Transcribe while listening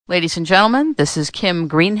Ladies and gentlemen, this is Kim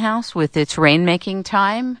Greenhouse with It's Rainmaking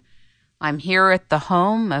Time. I'm here at the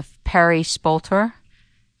home of Pari Spolter,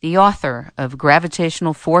 the author of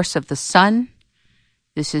Gravitational Force of the Sun.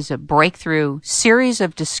 This is a breakthrough series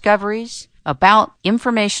of discoveries about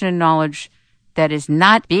information and knowledge that is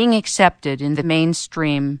not being accepted in the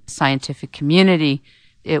mainstream scientific community.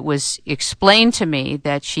 It was explained to me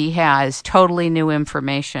that she has totally new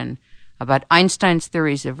information about Einstein's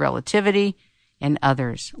theories of relativity and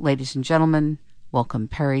others. Ladies and gentlemen, welcome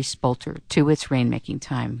Pari Spolter to It's Rainmaking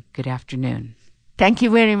Time. Good afternoon. Thank you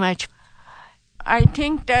very much. I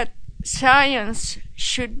think that science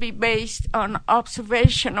should be based on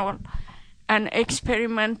observational and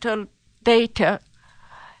experimental data.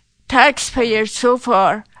 Taxpayers so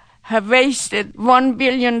far have wasted $1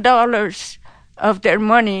 billion of their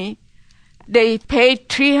money. They paid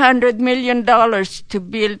 $300 million to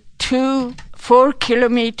build two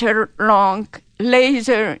 4-kilometer-long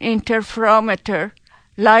laser interferometer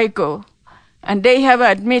LIGO, and they have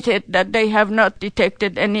admitted that they have not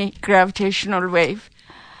detected any gravitational wave.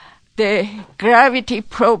 The Gravity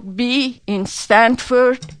Probe B in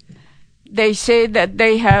Stanford, they say that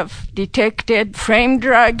they have detected frame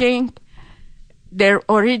dragging. Their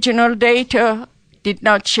original data did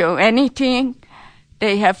not show anything.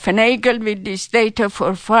 They have finagled with this data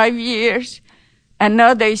for 5 years, and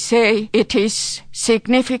now they say it is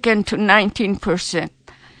significant to 19%.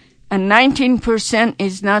 And 19%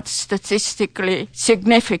 is not statistically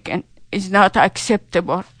significant, is not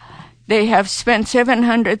acceptable. They have spent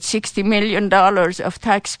 $760 million of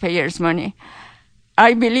taxpayers' money.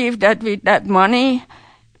 I believe that with that money,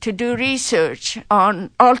 to do research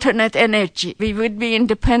on alternate energy, we would be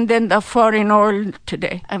independent of foreign oil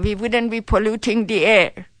today, and we wouldn't be polluting the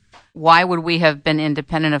air. Why would we have been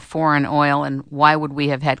independent of foreign oil, and why would we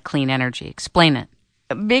have had clean energy? Explain it.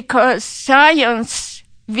 Because science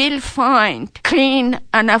will find clean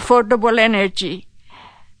and affordable energy.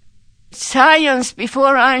 Science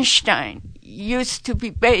before Einstein used to be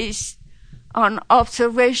based on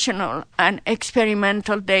observational and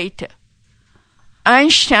experimental data.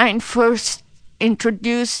 Einstein first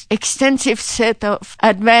introduced extensive set of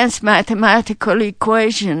advanced mathematical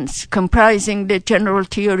equations comprising the general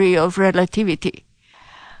theory of relativity.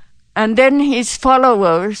 And then his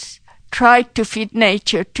followers tried to fit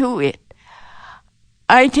nature to it.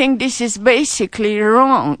 I think this is basically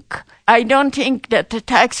wrong. I don't think that the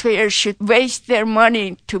taxpayers should waste their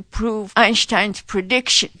money to prove Einstein's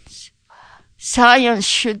predictions. Science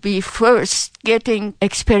should be first getting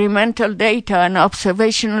experimental data and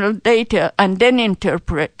observational data and then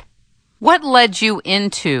interpret. What led you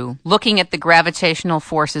into looking at the gravitational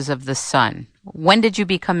forces of the sun? When did you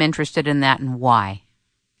become interested in that, and why?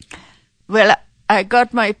 Well, I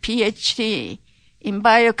got my PhD in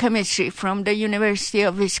biochemistry from the University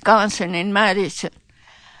of Wisconsin in Madison.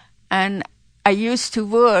 And I used to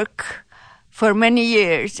work for many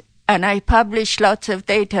years, and I published lots of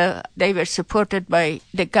data. They were supported by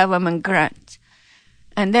the government grants.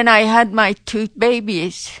 And then I had my 2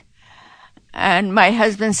 babies, and my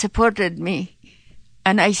husband supported me,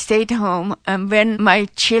 and I stayed home. And when my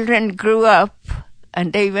children grew up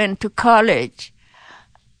and they went to college,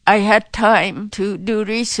 I had time to do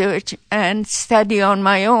research and study on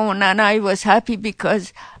my own, and I was happy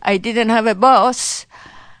because I didn't have a boss,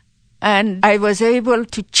 and I was able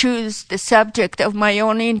to choose the subject of my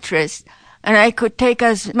own interest, and I could take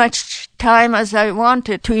as much time as I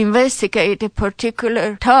wanted to investigate a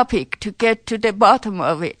particular topic to get to the bottom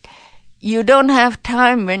of it. You don't have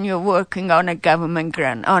time when you're working on a government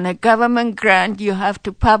grant. On a government grant, you have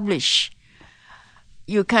to publish.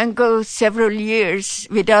 You can go several years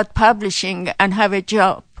without publishing and have a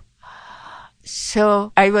job.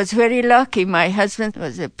 So I was very lucky. My husband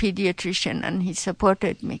was a pediatrician, and he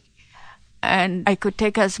supported me. And I could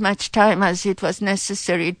take as much time as it was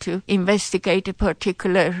necessary to investigate a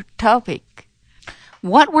particular topic.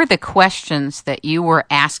 What were the questions that you were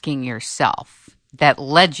asking yourself that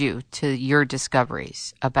led you to your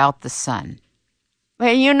discoveries about the sun?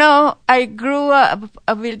 Well, I grew up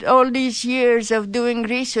with all these years of doing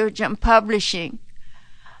research and publishing.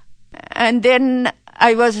 And then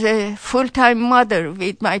I was a full-time mother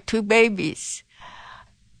with my 2 babies.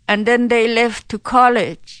 And then they left to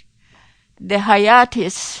college. The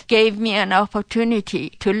hiatus gave me an opportunity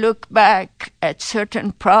to look back at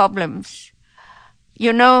certain problems.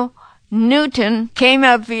 Newton came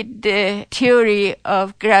up with the theory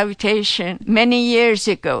of gravitation many years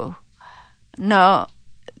ago. Now,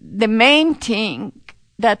 the main thing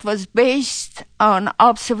that was based on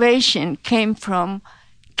observation came from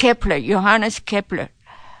Kepler, Johannes Kepler.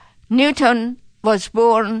 Newton was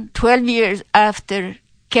born 12 years after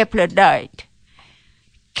Kepler died.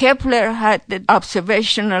 Kepler had the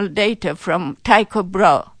observational data from Tycho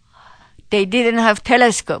Brahe. They didn't have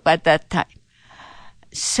telescope at that time.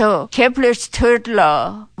 So Kepler's third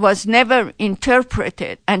law was never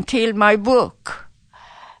interpreted until my book.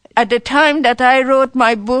 At the time that I wrote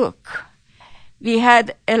my book, we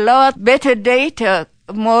had a lot better data,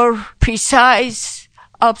 more precise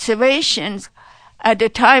observations. At the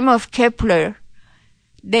time of Kepler,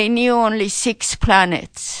 they knew only 6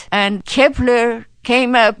 planets. And Kepler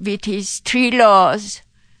came up with his 3 laws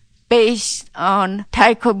based on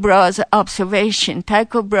Tycho Brahe's observation.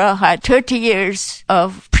 Tycho Brahe had 30 years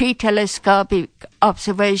of pre-telescopic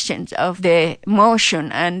observations of the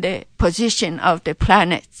motion and the position of the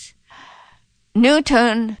planets.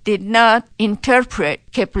 Newton did not interpret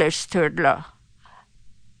Kepler's third law.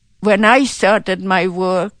 When I started my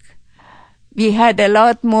work, we had a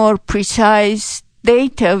lot more precise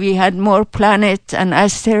data. We had more planets and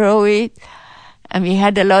asteroids, and we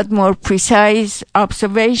had a lot more precise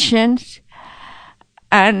observations.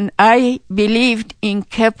 And I believed in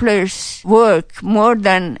Kepler's work more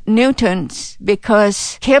than Newton's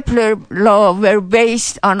because Kepler's laws were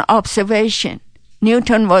based on observation.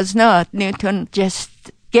 Newton was not. Newton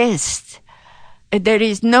just guessed. There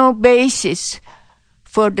is no basis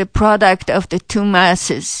for the product of the 2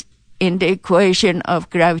 masses in the equation of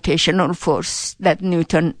gravitational force that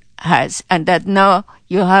Newton has, and that now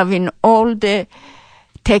you have in all the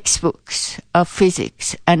textbooks of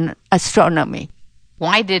physics and astronomy.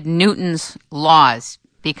 Why did Newton's laws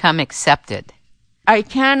become accepted? I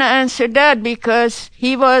can't answer that because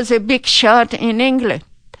he was a big shot in England.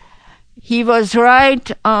 He was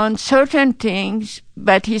right on certain things,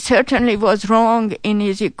 but he certainly was wrong in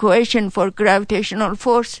his equation for gravitational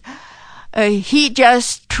force. He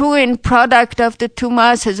just threw in product of the 2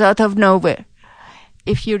 masses out of nowhere.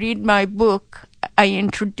 If you read my book, I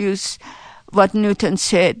introduce what Newton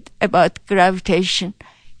said about gravitation.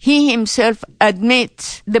 He himself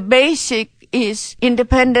admits the basic is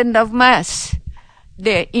independent of mass.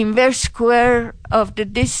 The inverse square of the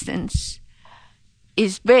distance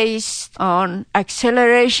is based on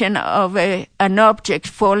acceleration of an object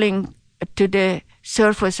falling to the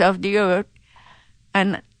surface of the earth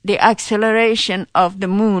and the acceleration of the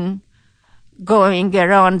moon going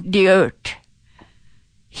around the earth.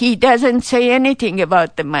 He doesn't say anything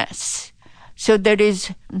about the mass. So there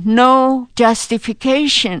is no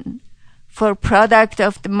justification for product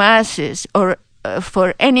of the masses or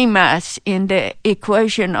for any mass in the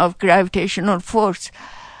equation of gravitational force.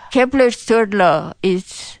 Kepler's third law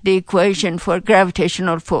is the equation for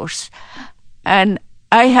gravitational force. And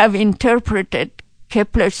I have interpreted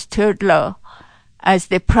Kepler's third law as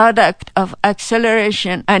the product of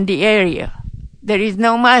acceleration and the area. There is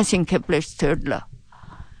no mass in Kepler's third law.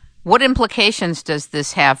 What implications does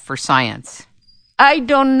this have for science? I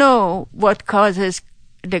don't know what causes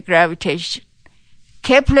the gravitation.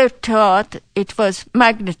 Kepler thought it was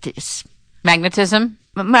magnetism. Magnetism?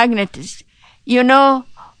 Magnetism. You know,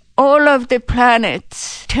 all of the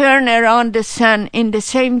planets turn around the sun in the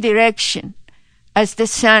same direction as the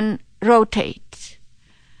sun rotates.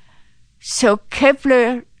 So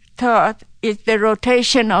Kepler thought it's the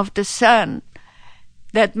rotation of the sun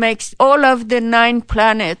that makes all of the 9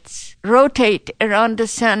 planets rotate around the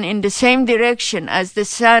sun in the same direction as the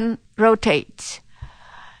sun rotates.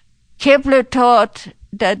 Kepler thought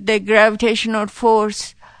that the gravitational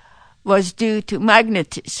force was due to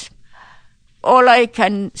magnetism. All I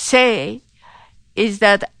can say is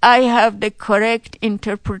that I have the correct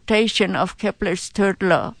interpretation of Kepler's third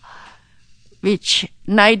law, which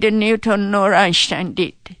neither Newton nor Einstein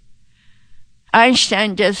did.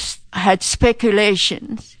 Einstein just had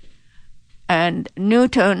speculations, and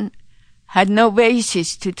Newton had no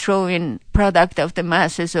basis to throw in product of the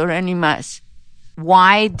masses or any mass.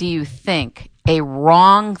 Why do you think a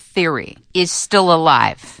wrong theory is still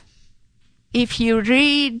alive? If you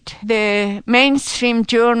read the mainstream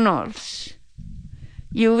journals,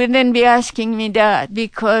 you wouldn't be asking me that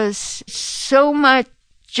because so much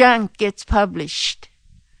junk gets published.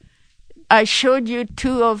 I showed you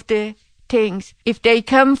 2 of the things. If they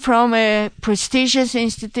come from a prestigious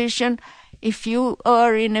institution, if you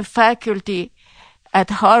are in a faculty at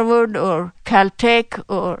Harvard or Caltech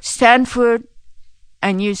or Stanford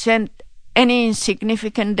and you send any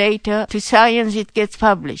insignificant data to science, it gets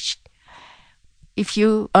published. If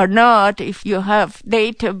you are not, if you have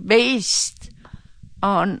data based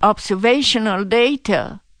on observational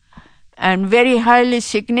data and very highly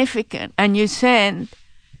significant, and you send,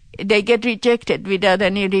 they get rejected without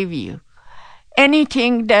any review.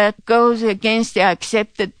 Anything that goes against the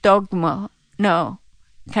accepted dogma, no,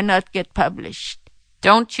 cannot get published.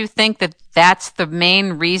 Don't you think that that's the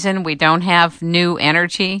main reason we don't have new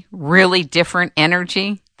energy, really different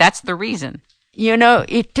energy? That's the reason. You know,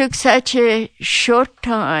 it took such a short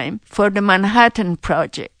time for the Manhattan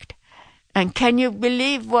Project. And can you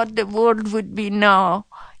believe what the world would be now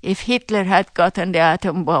if Hitler had gotten the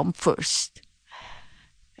atom bomb first?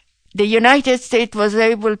 The United States was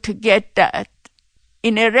able to get that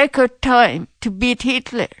in a record time to beat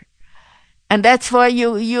Hitler. And that's why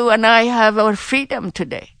you and I have our freedom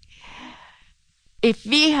today. If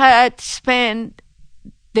we had spent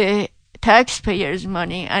the taxpayers'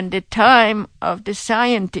 money and the time of the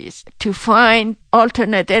scientists to find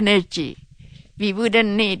alternate energy, we wouldn't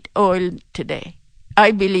need oil today.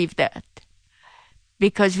 I believe that.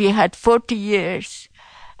 Because we had 40 years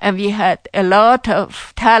and we had a lot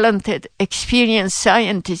of talented, experienced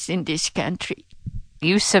scientists in this country.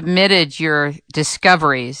 You submitted your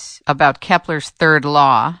discoveries about Kepler's third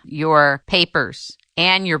law, your papers,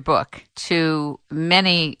 and your book to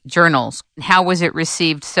many journals. How was it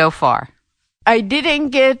received so far? I didn't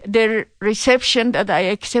get the reception that I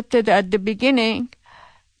accepted at the beginning,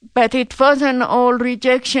 but it wasn't all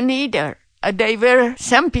rejection either. There were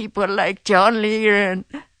some people like John Lear and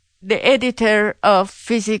the editor of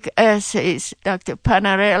Physics Essays, Dr.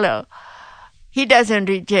 Panarello. He doesn't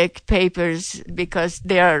reject papers because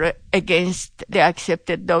they are against the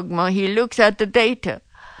accepted dogma. He looks at the data.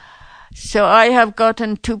 So I have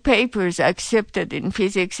gotten 2 papers accepted in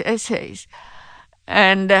Physics Essays.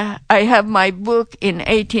 And I have my book in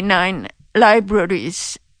 89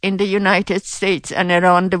 libraries in the United States and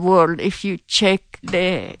around the world if you check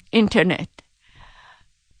the internet.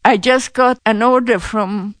 I just got an order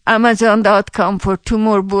from Amazon.com for 2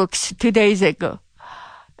 more books 2 days ago.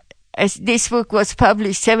 As this book was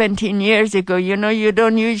published 17 years ago, you know, you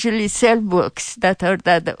don't usually sell books that are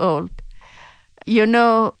that old. You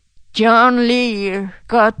know, John Lear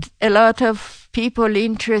got a lot of people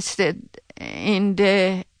interested in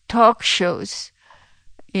the talk shows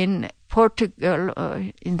in Portugal or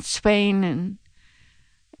in Spain, and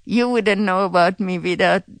you wouldn't know about me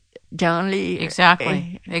without John Lear.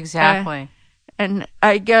 Exactly. And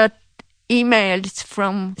I got emails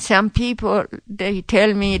from some people. They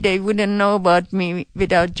tell me they wouldn't know about me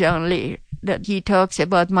without John Lear, that he talks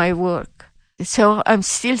about my work. So I'm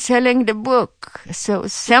still selling the book. So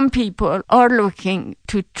some people are looking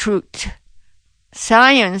to truth.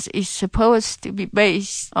 Science is supposed to be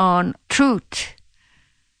based on truth.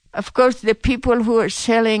 Of course, the people who are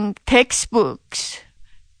selling textbooks,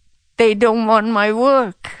 they don't want my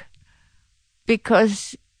work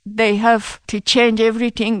because they have to change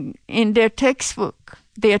everything in their textbook.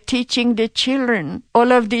 They are teaching the children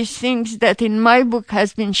all of these things that in my book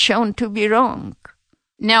has been shown to be wrong.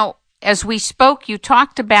 Now, as we spoke, you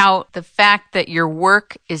talked about the fact that your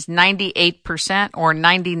work is 98% or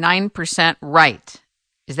 99% right.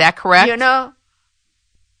 Is that correct? You know,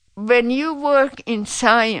 when you work in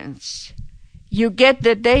science, you get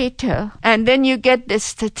the data and then you get the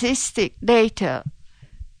statistic data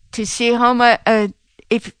to see how much,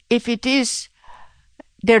 if it is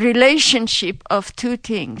the relationship of 2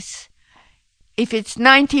 things. If it's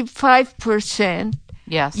 95%,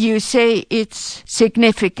 yes, you say it's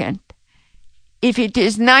significant. If it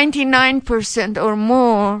is 99% or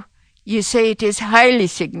more, you say it is highly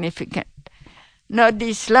significant. Now,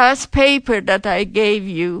 this last paper that I gave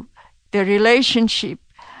you, the relationship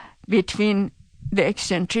between the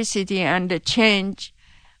eccentricity and the change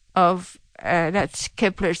of, that's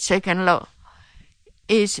Kepler's second law,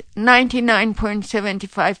 is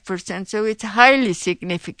 99.75%, so it's highly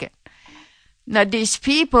significant. Now, these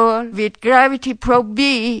people with gravity probe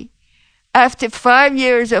B, after 5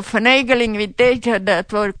 years of finagling with data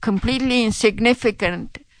that were completely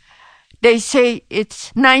insignificant, they say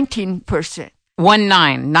it's 19%.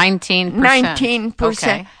 19%. 19%.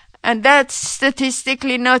 Okay. And that's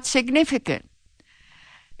statistically not significant.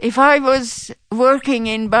 If I was working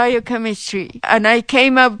in biochemistry and I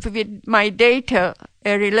came up with my data,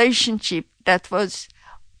 a relationship that was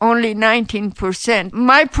only 19%,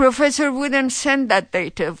 my professor wouldn't send that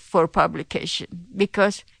data for publication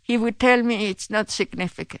because he would tell me it's not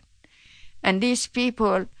significant. And these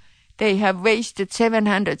people, they have wasted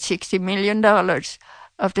 $760 million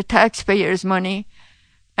of the taxpayers' money.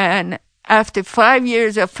 And after 5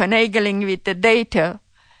 years of finagling with the data,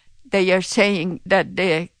 they are saying that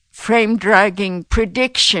the frame-dragging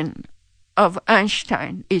prediction of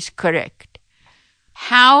Einstein is correct.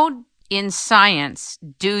 How in science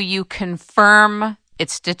do you confirm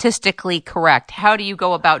it's statistically correct? How do you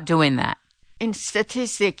go about doing that? In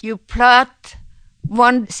statistics, you plot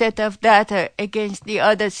one set of data against the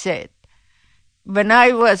other set. When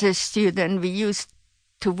I was a student, we used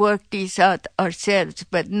to work this out ourselves.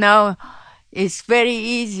 But now it's very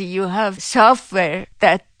easy. You have software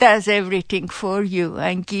that does everything for you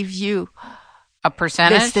and gives you a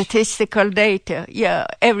percentage? The statistical data. Yeah,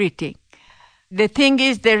 everything. The thing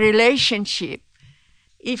is the relationship.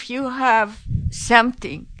 If you have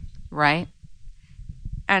something, right,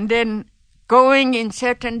 and then going in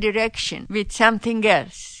certain direction with something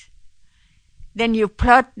else, then you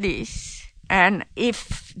plot this, and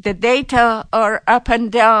if the data are up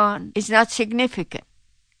and down, it's not significant.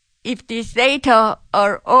 If these data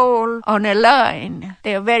are all on a line,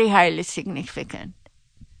 they are very highly significant.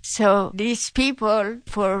 So these people,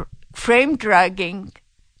 for frame dragging...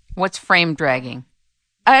 What's frame dragging?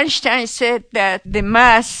 Einstein said that the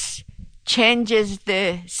mass changes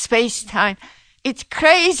the space-time. It's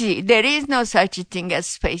crazy. There is no such a thing as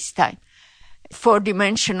space-time,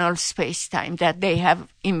 four-dimensional space-time that they have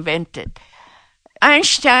invented.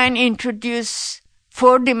 Einstein introduced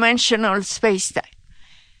four-dimensional space-time.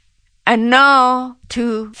 And now,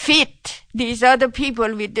 to fit these other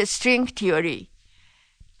people with the string theory,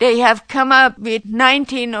 they have come up with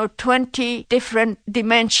 19 or 20 different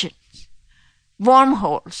dimensions,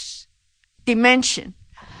 wormholes, dimension.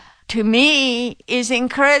 To me, is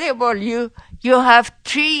incredible. You have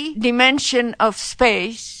 3 dimensions of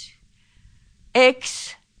space,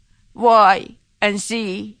 X, Y, and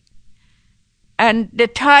Z, and the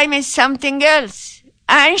time is something else.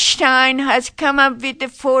 Einstein has come up with the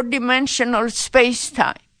 4-dimensional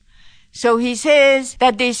space-time. So he says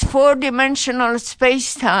that this 4-dimensional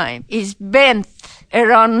space-time is bent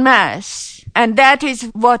around mass, and that is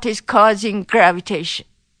what is causing gravitation.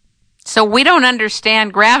 So we don't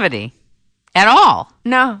understand gravity at all.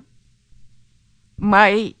 No.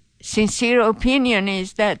 My sincere opinion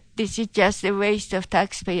is that this is just a waste of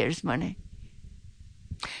taxpayers' money.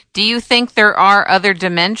 Do you think there are other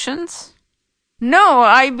dimensions? No,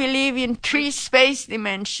 I believe in 3 space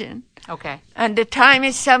dimensions. Okay. And the time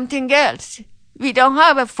is something else. We don't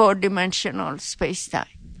have a 4-dimensional space-time.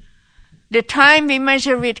 The time we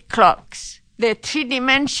measure with clocks. The 3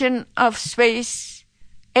 dimension of space,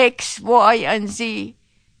 X, Y, and Z,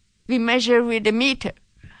 we measure with a meter.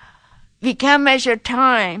 We can measure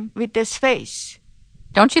time with the space.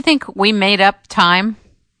 Don't you think we made up time?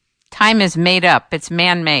 Time is made up. It's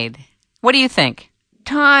man-made. What do you think?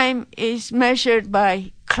 Time is measured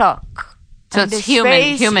by clock. So and it's the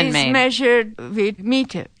human-made. space is measured with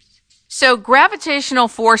meters. So gravitational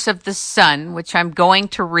force of the sun, which I'm going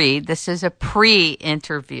to read, this is a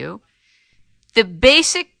pre-interview. The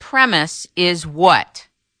basic premise is what?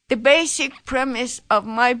 The basic premise of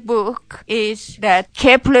my book is that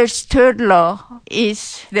Kepler's third law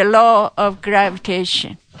is the law of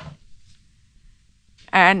gravitation.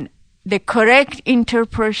 And the correct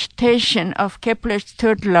interpretation of Kepler's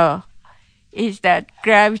third law is that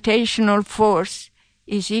gravitational force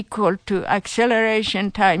is equal to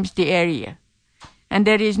acceleration times the area. And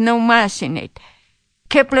there is no mass in it.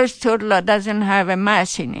 Kepler's third law doesn't have a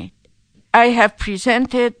mass in it. I have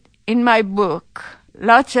presented in my book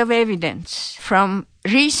lots of evidence from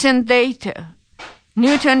recent data.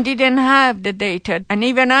 Newton didn't have the data, and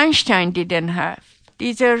even Einstein didn't have.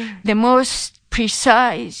 These are the most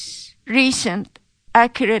precise, recent,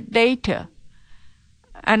 accurate data.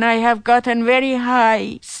 And I have gotten very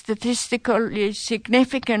high statistically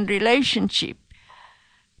significant relationship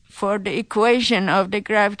for the equation of the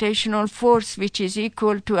gravitational force, which is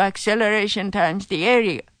equal to acceleration times the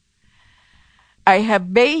area. I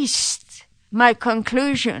have based my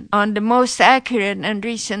conclusion on the most accurate and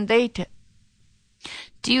recent data.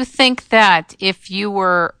 Do you think that if you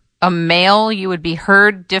were a male, you would be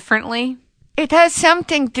heard differently? It has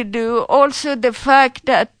something to do also the fact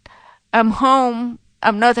that I'm home.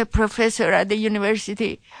 I'm not a professor at the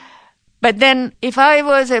university. But then if I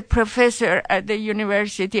was a professor at the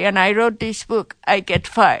university and I wrote this book, I get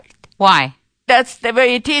fired. Why? That's the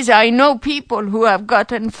way it is. I know people who have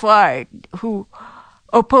gotten fired who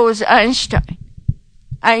oppose Einstein.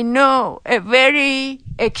 I know a very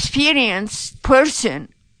experienced person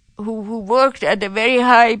who worked at a very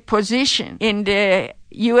high position in the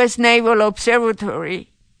U.S. Naval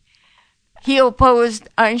Observatory. He opposed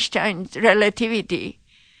Einstein's relativity,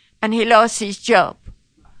 and he lost his job.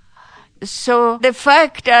 So the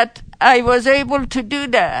fact that I was able to do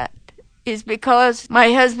that is because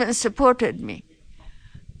my husband supported me.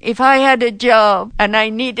 If I had a job and I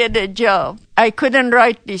needed a job, I couldn't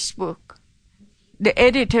write this book. The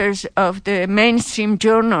editors of the mainstream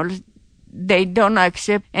journals, they don't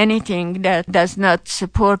accept anything that does not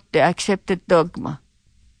support the accepted dogma.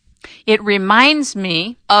 It reminds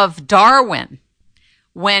me of Darwin.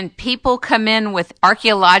 When people come in with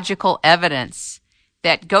archaeological evidence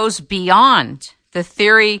that goes beyond the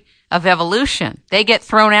theory of evolution. They get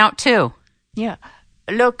thrown out too. Yeah.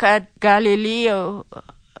 Look at Galileo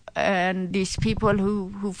and these people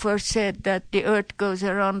who first said that the earth goes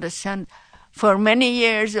around the sun. For many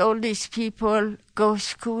years, all these people go to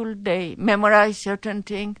school, they memorize certain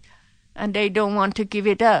things, and they don't want to give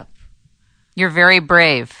it up. You're very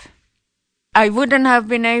brave. I wouldn't have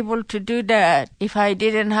been able to do that if I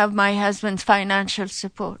didn't have my husband's financial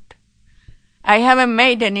support. I haven't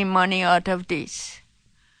made any money out of this.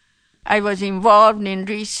 I was involved in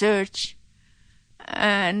research,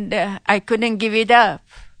 and I couldn't give it up.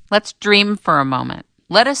 Let's dream for a moment.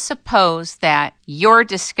 Let us suppose that your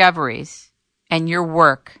discoveries and your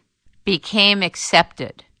work became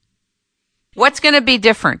accepted. What's going to be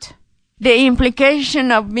different? The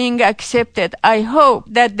implication of being accepted, I hope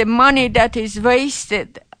that the money that is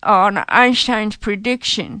wasted on Einstein's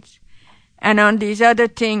predictions and on these other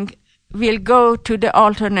things will go to the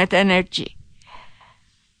alternate energy.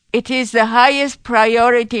 It is the highest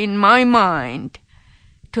priority in my mind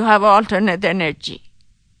to have alternate energy.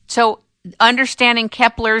 So understanding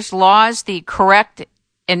Kepler's laws, the correct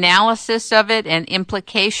analysis of it and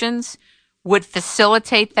implications would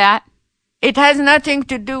facilitate that? It has nothing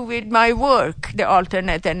to do with my work, the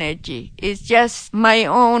alternate energy. It's just my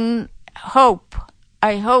own hope.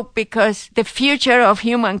 I hope because the future of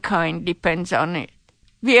humankind depends on it.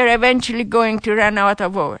 We are eventually going to run out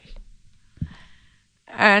of oil.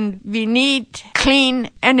 And we need clean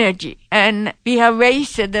energy. And we have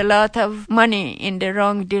wasted a lot of money in the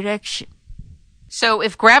wrong direction. So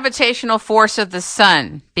if gravitational force of the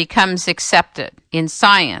sun becomes accepted in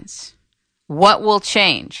science, what will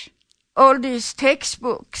change? All these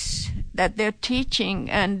textbooks that they're teaching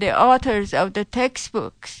and the authors of the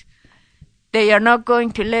textbooks, they are not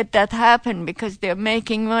going to let that happen because they're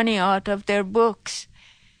making money out of their books.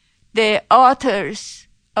 The authors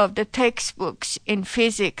of the textbooks in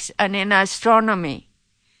physics and in astronomy,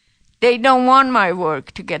 they don't want my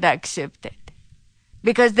work to get accepted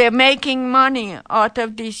because they're making money out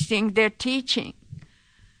of these things they're teaching.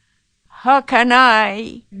 How can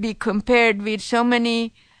I be compared with so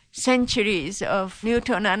many centuries of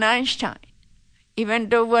Newton and Einstein, even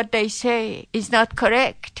though what they say is not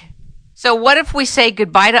correct? So what if we say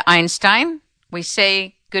goodbye to Einstein, we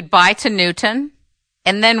say goodbye to Newton,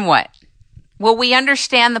 and then what? Will we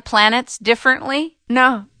understand the planets differently?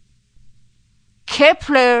 No.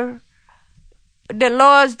 Kepler, the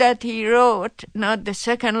laws that he wrote, not the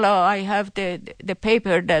second law, I have the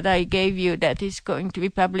paper that I gave you that is going to be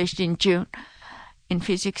published in June in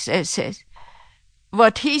Physics Essays.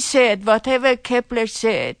 What he said, whatever Kepler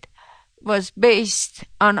said, was based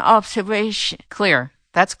on observation. Clear.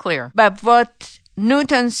 That's clear. But what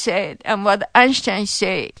Newton said and what Einstein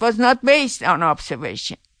said was not based on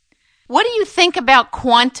observation. What do you think about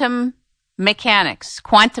quantum mechanics,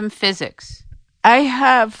 quantum physics? I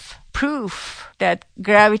have proof that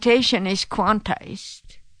gravitation is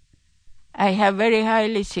quantized. I have very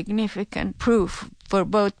highly significant proof for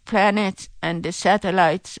both planets and the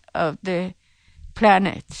satellites of the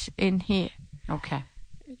planets in here. Okay.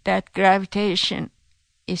 That gravitation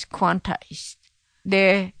is quantized.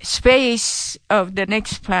 The space of the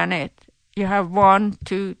next planet, you have 1,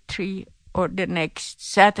 2, 3, or the next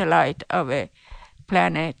satellite of a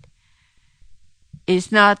planet,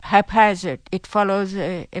 is not haphazard. It follows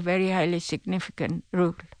a very highly significant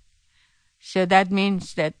rule. So that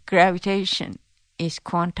means that gravitation is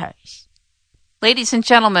quantized. Ladies and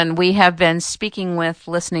gentlemen, we have been speaking with,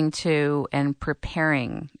 listening to, and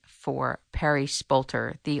preparing for Pari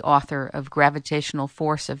Spolter, the author of Gravitational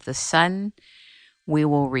Force of the Sun. We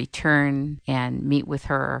will return and meet with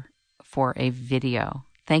her for a video.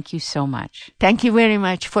 Thank you so much. Thank you very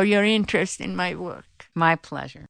much for your interest in my work. My pleasure.